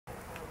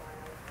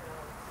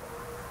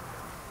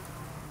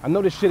I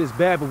know this shit is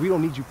bad, but we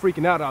don't need you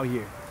freaking out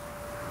here.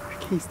 I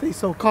can't stay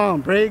so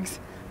calm, Briggs.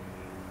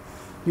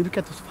 You look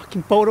at those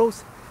fucking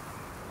photos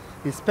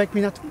and expect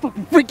me not to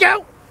fucking freak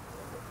out?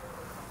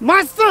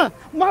 My son,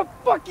 my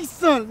fucking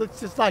son looks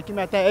just like him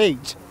at that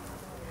age.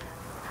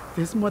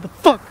 This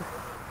motherfucker,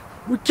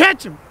 we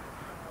catch him.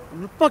 I'm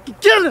gonna fucking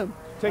kill him.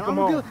 Take him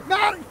home.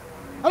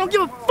 I don't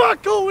give a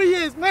fuck who he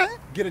is, man.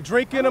 Get a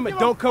drink in him and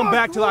don't come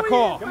back till I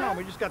call. Come on,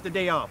 we just got the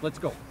day off. Let's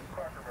go.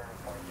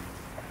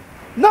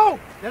 No,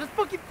 let us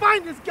fucking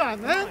find this guy,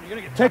 man.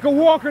 Take a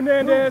walk,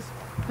 Hernandez.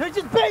 They're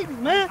just babies,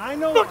 man. I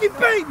know. Fucking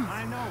babies.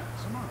 I know.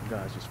 Come on. You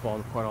guys just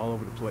falling apart all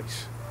over the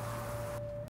place.